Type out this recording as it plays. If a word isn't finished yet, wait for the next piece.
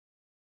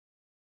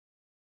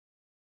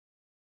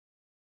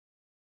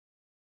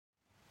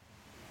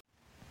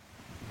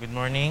Good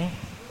morning.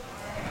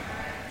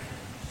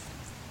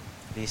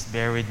 Please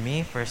bear with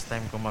me. First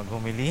time ko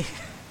maghumili.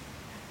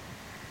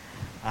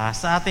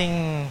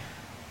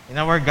 In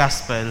our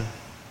gospel,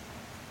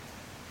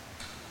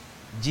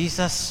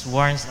 Jesus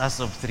warns us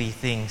of three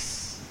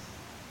things.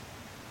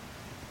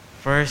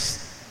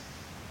 First,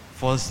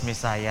 false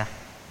Messiah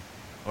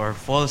or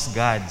false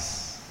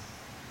gods.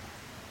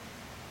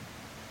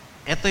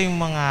 Ito yung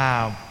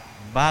mga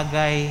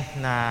bagay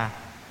na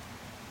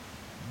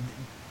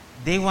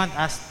they want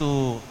us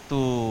to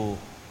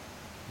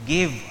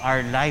give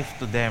our life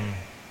to them.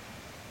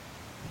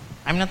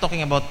 I'm not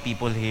talking about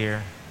people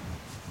here.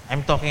 I'm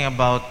talking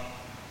about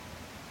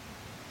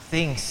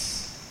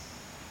things.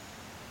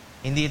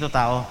 Hindi ito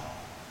tao.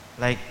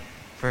 Like,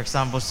 for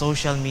example,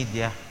 social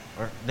media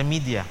or the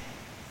media.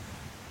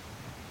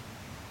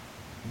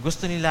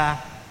 Gusto nila,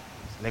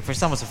 like for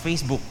example, sa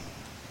Facebook.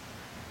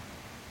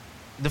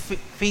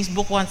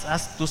 Facebook wants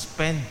us to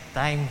spend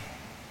time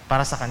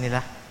para sa kanila.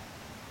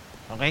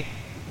 Okay?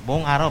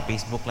 Buong araw,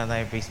 Facebook lang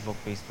tayo. Facebook.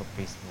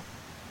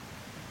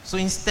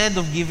 So instead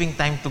of giving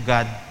time to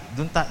God,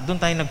 dun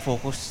tayo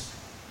nag-focus.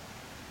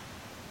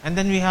 And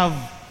then we have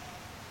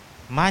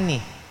money.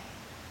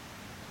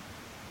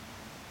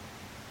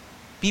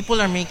 People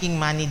are making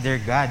money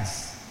their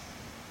gods.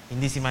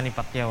 Hindi si Manny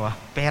Pacquiao,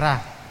 pera.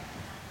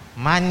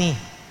 Money.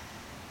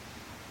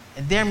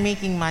 And they're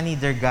making money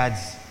their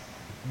gods.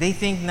 They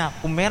think na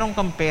kung meron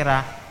kang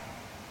pera,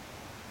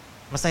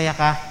 masaya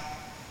ka.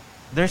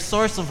 Their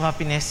source of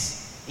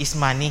happiness is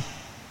money,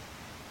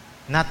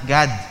 not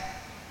God.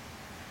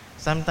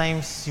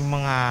 Sometimes,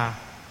 yung mga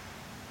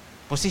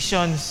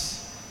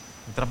positions,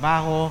 yung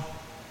trabaho,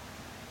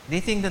 they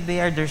think that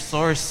they are their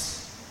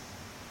source.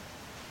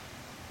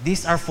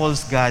 These are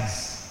false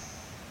gods.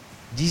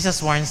 Jesus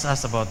warns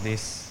us about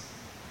this.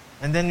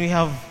 And then we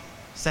have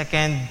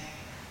second,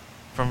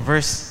 from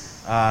verse,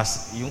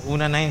 yung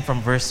una 9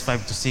 from verse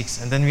 5 to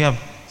 6. And then we have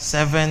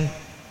 7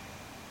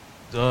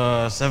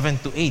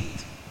 to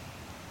 8.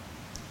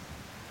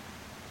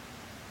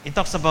 It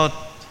talks about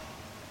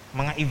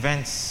mga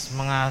events,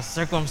 mga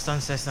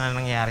circumstances na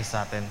nangyayari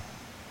sa atin.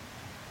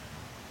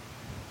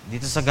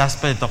 Dito sa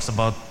gospel, it talks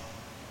about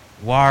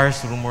wars,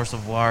 rumors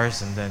of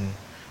wars, and then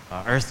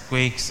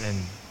earthquakes and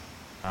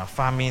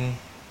famine.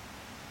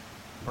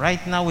 Right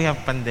now, we have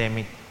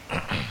pandemic.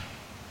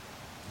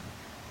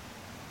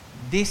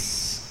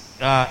 These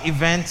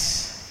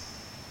events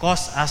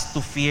cause us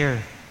to fear.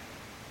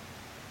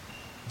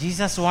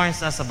 Jesus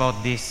warns us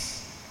about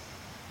this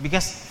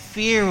because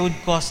fear would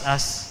cause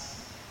us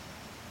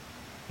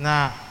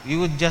na we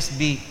would just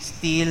be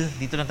still,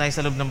 dito na tayo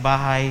sa loob ng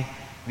bahay,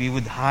 we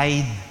would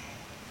hide.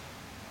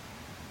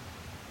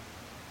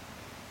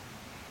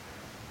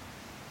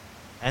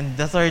 And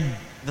the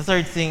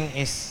third thing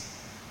is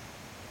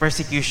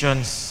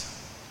persecutions.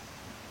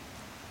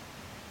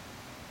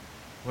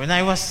 When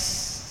I was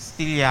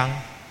still young,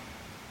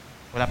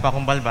 wala pa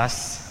akong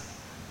balbas,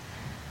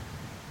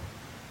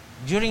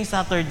 during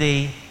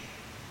Saturday,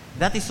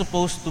 that is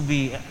supposed to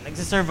be,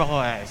 nagsiserve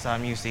ako sa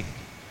music.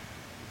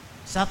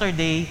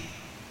 Saturday,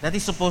 that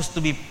is supposed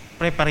to be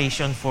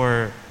preparation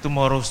for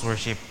tomorrow's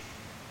worship.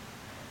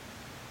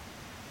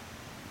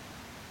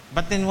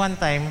 But then one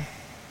time,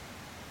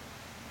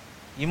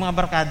 yung mga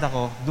barkada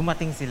ko,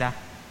 dumating sila.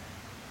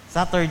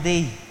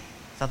 Saturday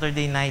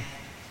night,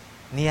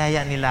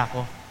 niyaya nila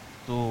ako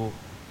to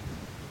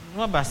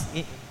lumabas,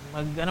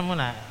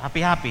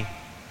 happy.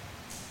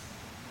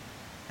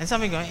 And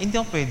sabi ko, hindi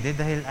ako pwede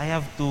dahil I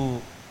have to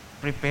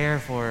prepare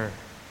for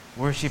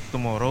worship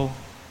tomorrow.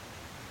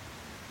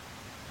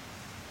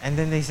 And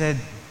then they said,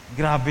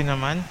 grabe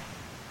naman.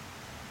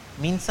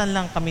 Minsan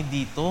lang kami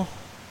dito.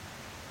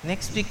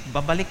 Next week,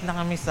 babalik na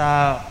kami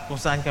sa kung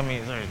saan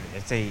kami, sorry,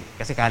 let's say,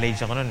 kasi college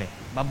ako noon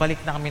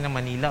Babalik na kami ng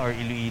Manila or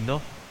Iloilo.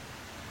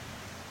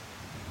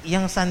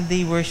 Yung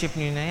Sunday worship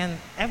nyo na yan,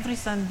 every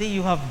Sunday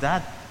you have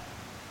that.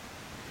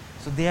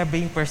 So they are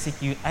being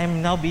persecuted. I am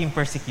now being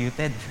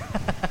persecuted.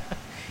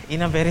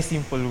 In a very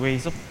simple way.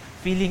 So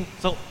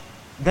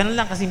ganun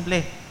lang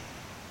kasimple.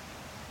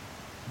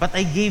 But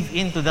I gave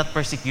in to that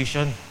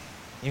persecution.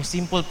 Yung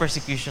simple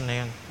persecution na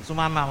yun.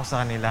 Sumama ako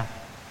sa kanila.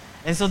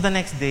 And so the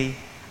next day,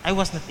 I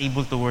was not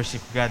able to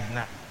worship God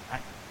na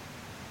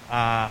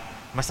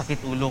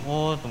masakit ulo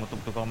ko,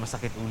 tumutugtog ako,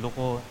 masakit ulo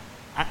ko.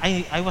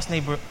 I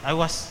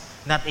was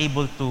not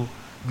able to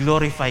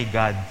glorify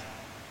God.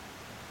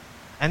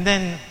 And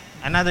then,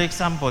 another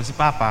example, si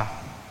Papa,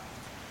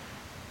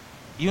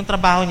 yung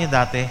trabaho niya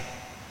dati,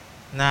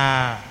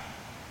 na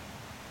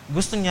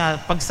gusto niya,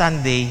 pag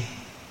Sunday,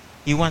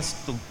 he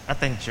wants to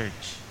attend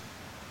church.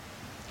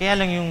 Kaya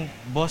lang yung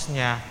boss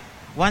niya,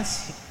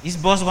 his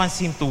boss wants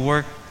him to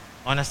work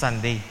on a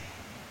Sunday.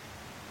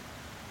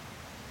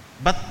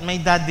 But my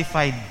dad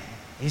defied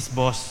his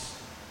boss.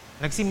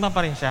 Nagsimba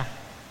pa rin siya.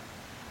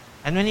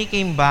 And when he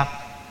came back,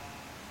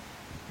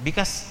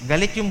 because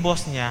galit yung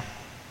boss niya,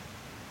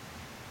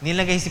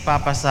 nilagay si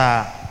Papa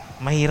sa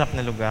mahirap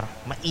na lugar.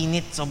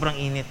 Mainit,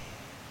 sobrang init.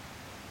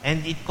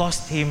 And it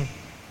cost him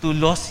to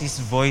lose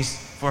his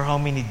voice for how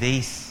many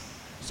days?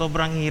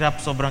 Sobrang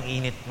hirap, sobrang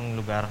init ng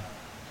lugar.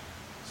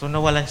 So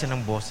nawalan siya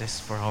ng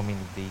boses for how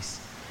many days?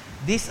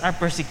 These are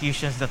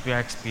persecutions that we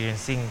are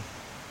experiencing.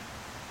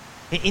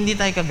 Hindi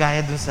tayo kagaya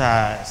dun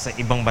sa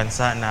ibang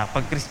bansa na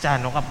pag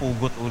Kristiyano ka,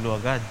 pugot ulo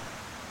agad.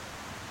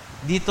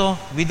 Dito,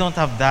 we don't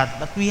have that.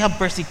 But we have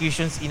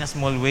persecutions in a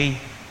small way.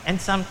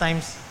 And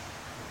sometimes,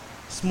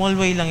 small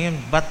way lang yun.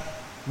 But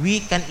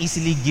we can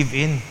easily give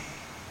in.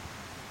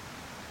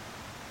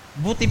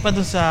 Buti pa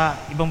dun sa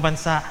ibang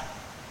bansa,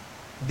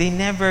 they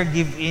never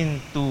give in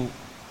to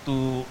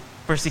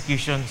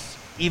persecutions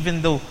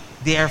even though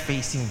they are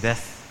facing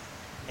death.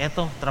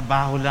 Eto,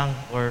 trabaho lang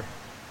or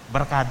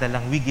barkada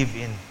lang, we give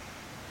in.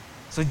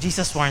 So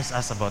Jesus warns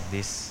us about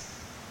this.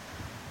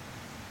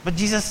 But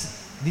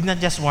Jesus did not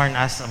just warn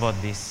us about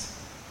this.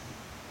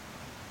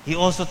 He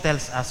also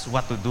tells us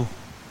what to do.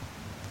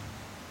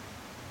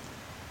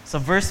 So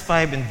verse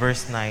 5 and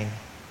verse 9,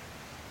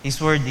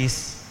 his word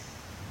is,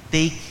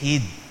 take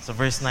heed. So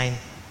verse 9,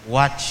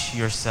 watch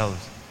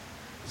yourselves.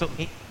 So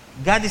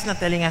God is not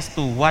telling us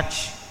to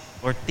watch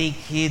or take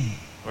heed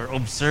or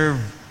observe.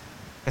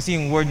 Kasi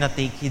yung word na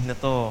take heed na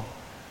to,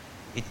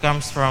 it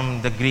comes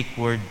from the Greek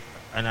word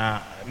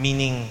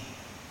meaning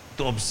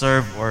to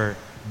observe or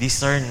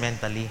discern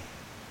mentally.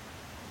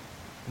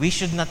 We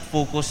should not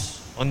focus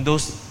on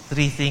those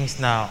three things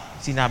na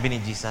sinabi ni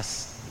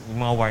Jesus,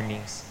 yung mga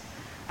warnings.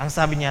 Ang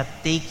sabi niya,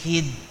 take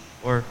heed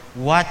or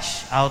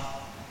watch out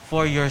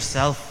for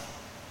yourself.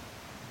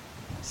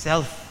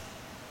 Self.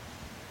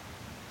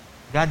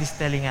 God is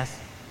telling us,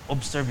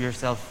 observe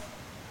yourself.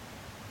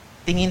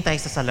 Tingin tayo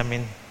sa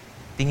salamin.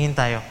 Tingin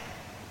tayo.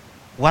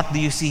 What do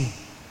you see?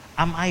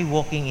 Am I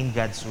walking in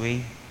God's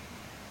way?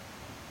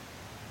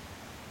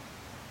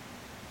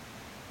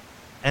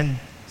 And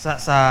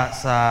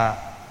sa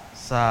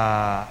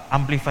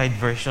Amplified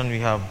version,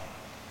 we have,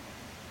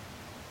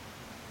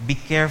 be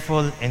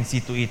careful and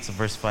see to it, so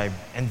verse 5.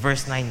 And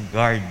verse 9,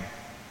 guard.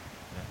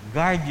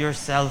 Guard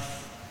yourself.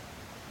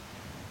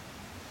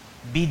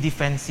 Be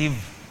defensive.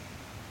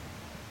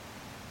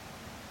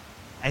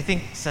 I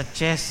think sa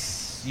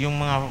chess,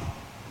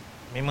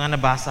 may mga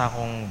nabasa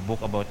akong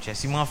book about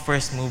chess. Yung mga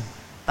first move,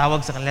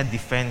 tawag sa kanila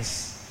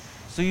defense.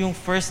 So yung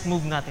first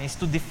move natin is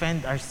to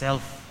defend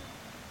ourselves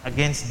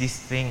against these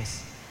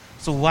things.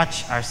 So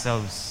watch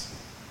ourselves.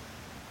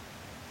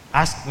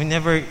 Ask,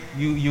 whenever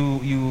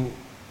you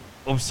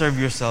observe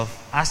yourself,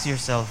 ask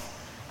yourself,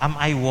 am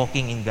I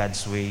walking in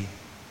God's way?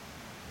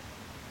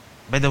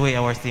 By the way,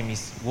 our theme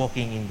is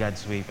walking in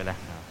God's way pala.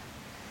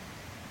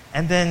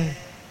 And then,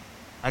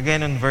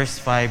 again on verse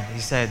 5,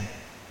 he said,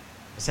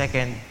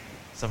 second,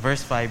 sa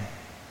verse 5,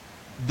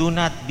 do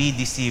not be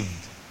deceived.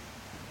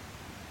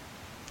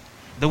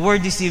 The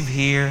word deceive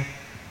here,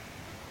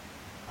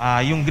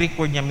 yung Greek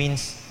word niya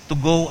means to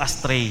go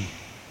astray.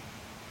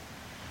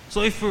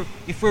 So if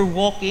we're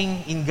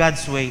walking in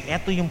God's way,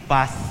 eto yung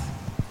path,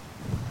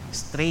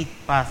 straight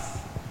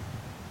path.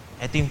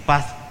 Ito yung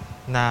path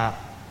na,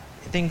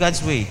 ito yung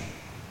God's way.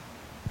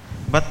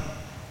 But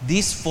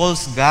these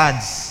false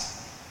gods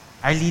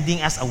are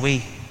leading us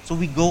away. So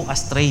we go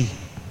astray.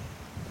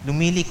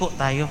 Lumiliko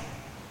tayo.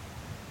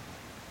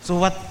 So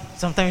what,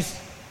 sometimes,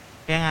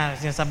 kaya nga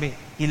sinasabi,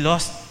 he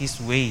lost his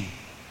way.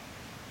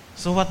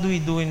 So what do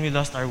we do when we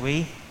lost our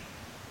way?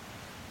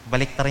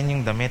 Baliktarin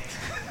yung damit.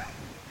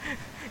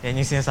 Yan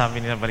yung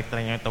sinasabi nila,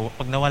 baliktarin yung tawo.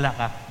 Pag nawala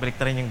ka,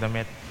 baliktarin yung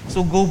damit. So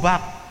go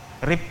back.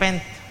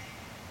 Repent.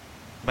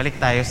 Balik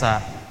tayo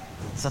sa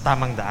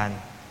tamang daan.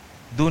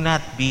 Do not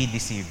be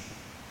deceived.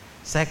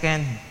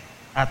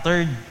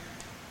 Third,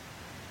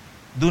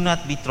 do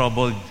not be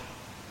troubled.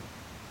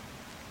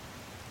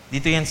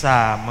 Dito yan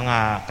sa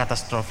mga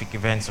catastrophic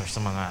events or sa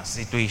mga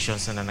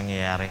situations na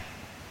nangyayari.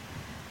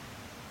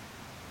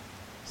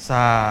 Sa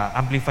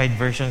Amplified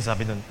version,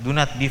 sabi doon, do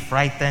not be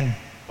frightened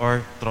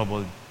or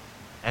troubled.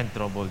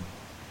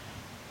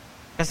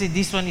 Kasi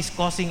this one is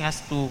causing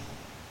us to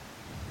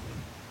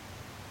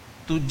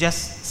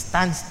just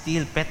stand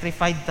still.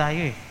 Petrified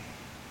tayo eh.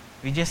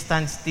 We just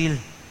stand still.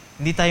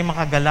 Hindi tayo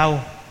makagalaw.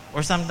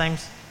 Or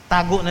sometimes,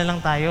 tago na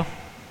lang tayo.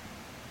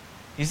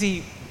 You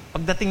see,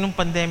 pagdating ng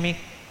pandemic,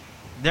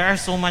 there are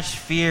so much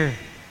fear.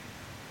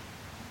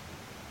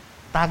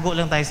 Tago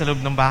lang tayo sa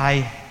loob ng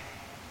bahay.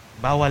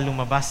 Bawal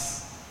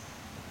lumabas.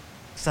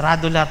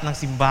 Sarado lahat ng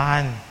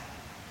simbahan.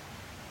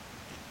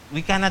 We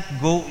cannot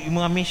go,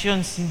 yung mga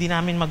missions, hindi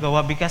namin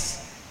magawa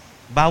because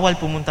bawal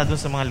pumunta doon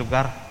sa mga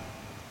lugar.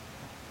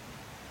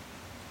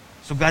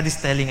 So God is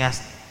telling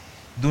us,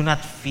 do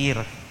not fear.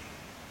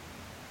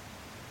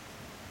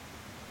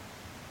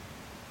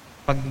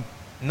 Pag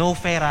no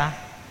fear,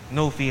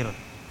 no fear.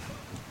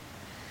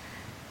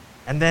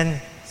 And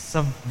then,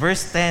 sa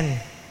verse 10,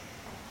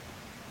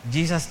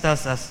 Jesus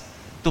tells us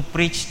to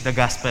preach the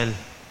gospel.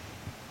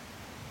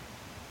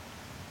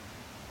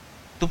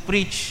 To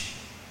preach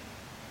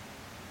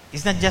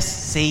is not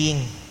just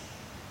saying.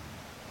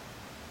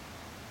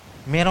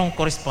 Merong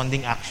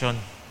corresponding action.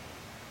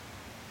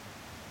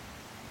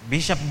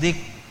 Bishop Dick,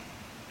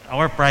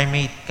 our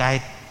primate,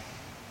 kahit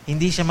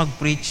hindi siya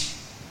mag-preach,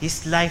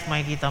 his life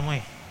makikita mo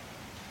eh.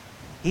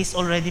 He's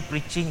already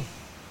preaching.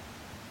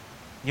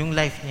 yung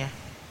life niya.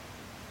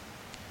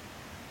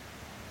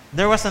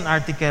 There was an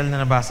article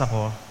na nabasa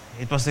ko.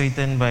 It was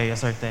written by a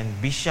certain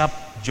Bishop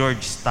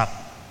George Stock.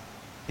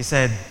 He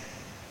said,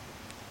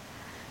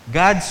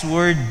 God's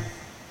word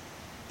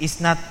is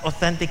not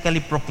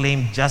authentically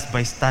proclaimed just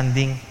by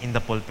standing in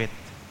the pulpit.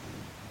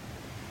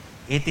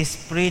 It is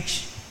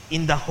preached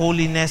in the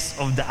holiness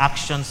of the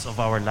actions of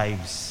our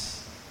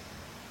lives.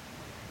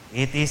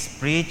 It is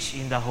preached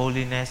in the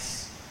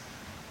holiness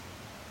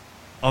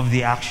of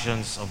the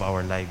actions of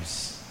our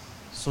lives.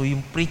 So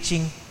yung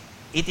preaching,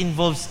 it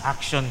involves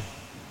action.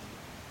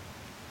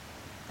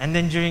 And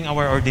then during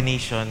our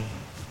ordination,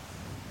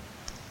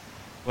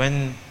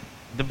 when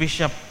the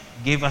bishop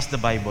gave us the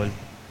Bible,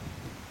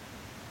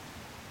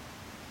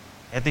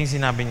 ito yung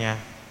sinabi niya,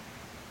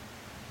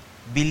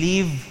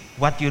 believe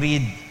what you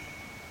read.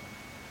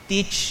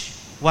 Teach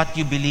what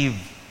you believe.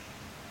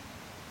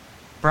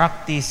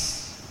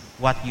 Practice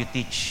what you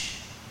teach.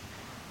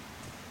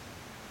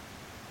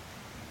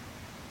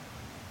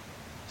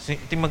 So,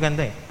 ito yung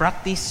maganda eh.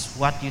 Practice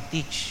what you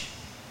teach.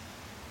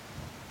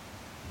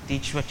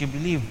 Teach what you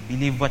believe.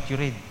 Believe what you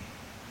read.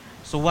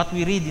 So what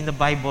we read in the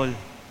Bible,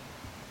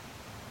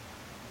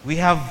 we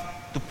have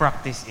to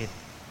practice it.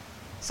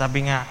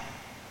 Sabi nga,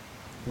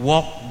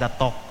 walk the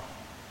talk.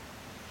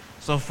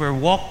 So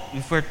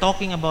if we're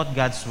talking about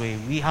God's way,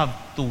 we have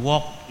to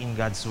walk in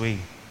God's way.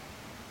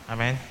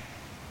 Amen?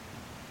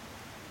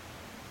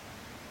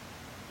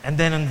 And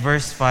then on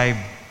verse 5,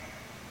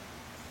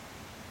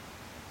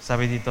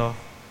 sabi dito,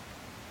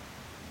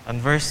 on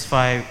verse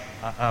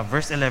 5,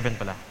 verse 11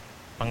 pala,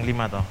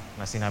 panglima to,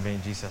 na sinabi ni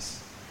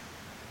Jesus.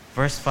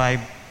 Verse 5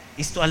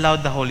 is to allow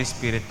the Holy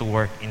Spirit to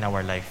work in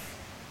our life.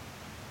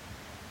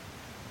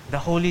 The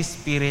Holy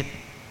Spirit,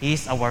 He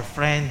is our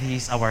friend,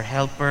 He is our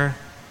helper,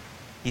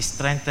 He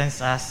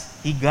strengthens us,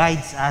 He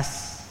guides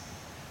us.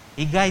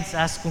 He guides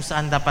us kung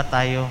saan dapat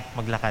tayo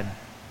maglakad.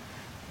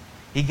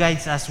 He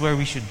guides us where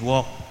we should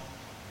walk.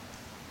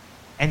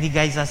 And He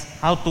guides us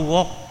how to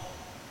walk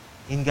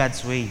in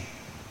God's way.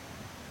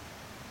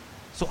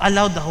 So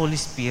allow the Holy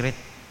Spirit.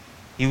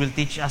 He will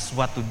teach us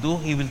what to do.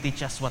 He will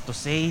teach us what to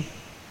say.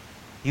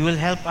 He will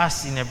help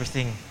us in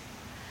everything.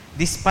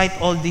 Despite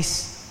all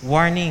these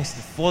warnings,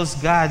 the false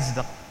gods,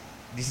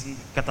 these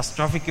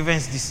catastrophic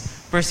events, these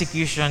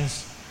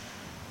persecutions,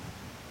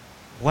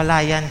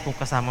 wala yan kung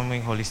kasama mo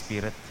yung Holy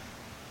Spirit.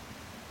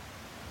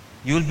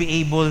 You will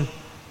be able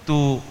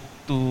to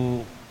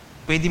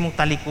pwede mong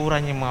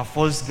talikuran yung mga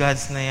false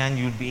gods na yan.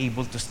 You will be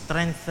able to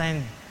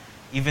strengthen,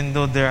 even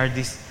though there are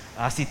these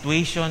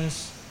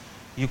situations,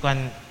 you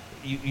can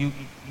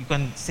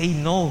say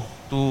no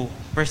to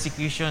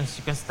persecutions.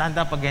 You can stand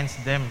up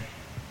against them.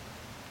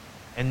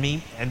 And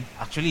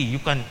actually, you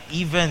can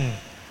even,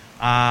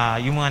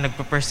 yung mga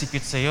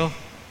nagpa-persecute sa'yo,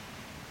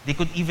 they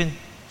could even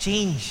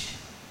change.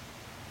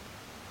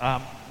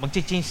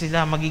 Mag-change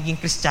sila, magiging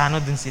Kristiyano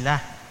din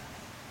sila.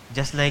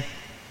 Just like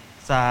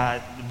sa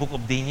Book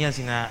of Daniel,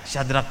 sina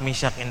Shadrach,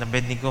 Meshach, and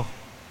Abednego.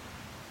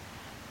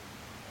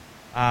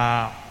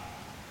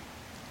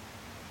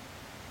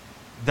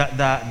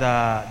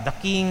 The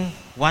king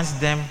wants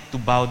them to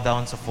bow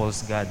down sa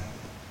false god.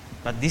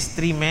 But these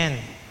three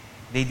men,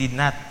 they did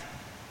not.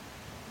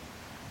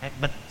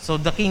 So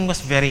the king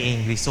was very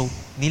angry. So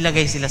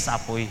nilagay sila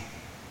sa apoy.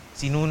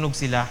 Sinunog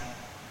sila.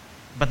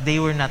 But they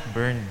were not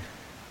burned.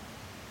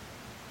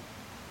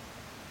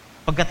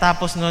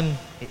 Pagkatapos nun,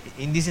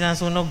 hindi sila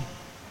nasunog.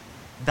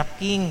 The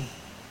king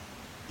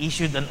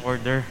issued an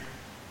order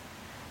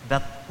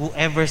that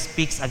whoever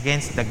speaks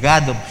against the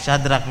God of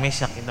Shadrach,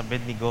 Meshach, and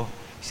Abednego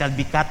shall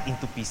be cut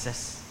into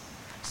pieces.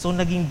 So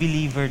naging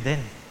believer din.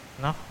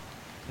 No?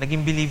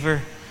 Naging believer.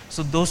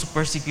 So those who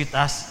persecute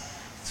us,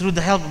 through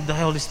the help of the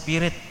Holy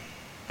Spirit,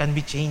 can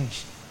be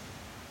changed.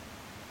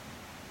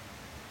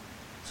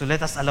 So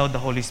let us allow the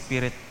Holy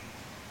Spirit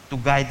to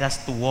guide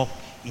us to walk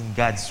in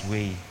God's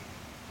way.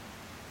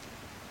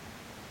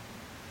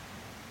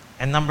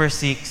 And number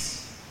 6,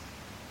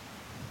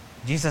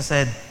 Jesus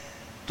said,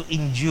 to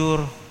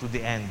endure to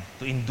the end.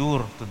 To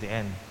endure to the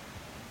end.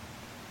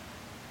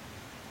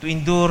 To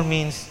endure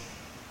means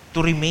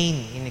to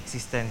remain in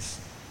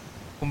existence.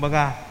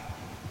 Kumbaga,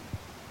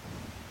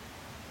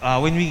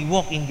 when we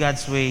walk in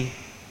God's way,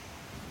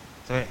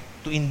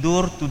 to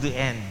endure to the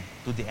end.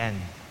 To the end.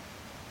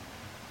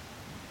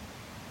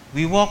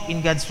 We walk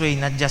in God's way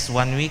not just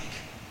 1 week.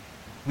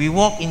 We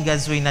walk in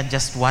God's way not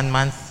just 1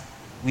 month.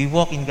 We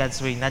walk in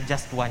God's way not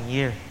just 1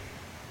 year.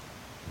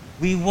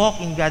 We walk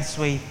in God's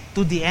way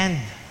to the end.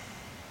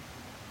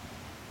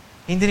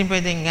 Hindi rin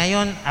pwedeng,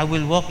 ngayon, I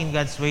will walk in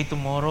God's way,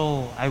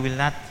 tomorrow, I will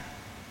not.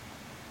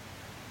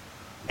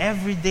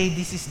 Every day,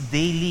 this is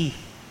daily.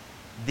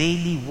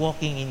 Daily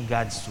walking in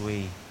God's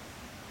way.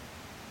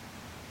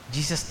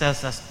 Jesus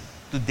tells us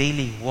to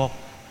daily walk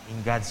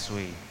in God's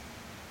way.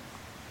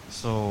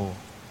 So,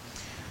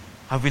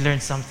 have we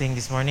learned something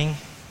this morning?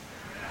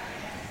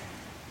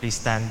 Please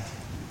stand.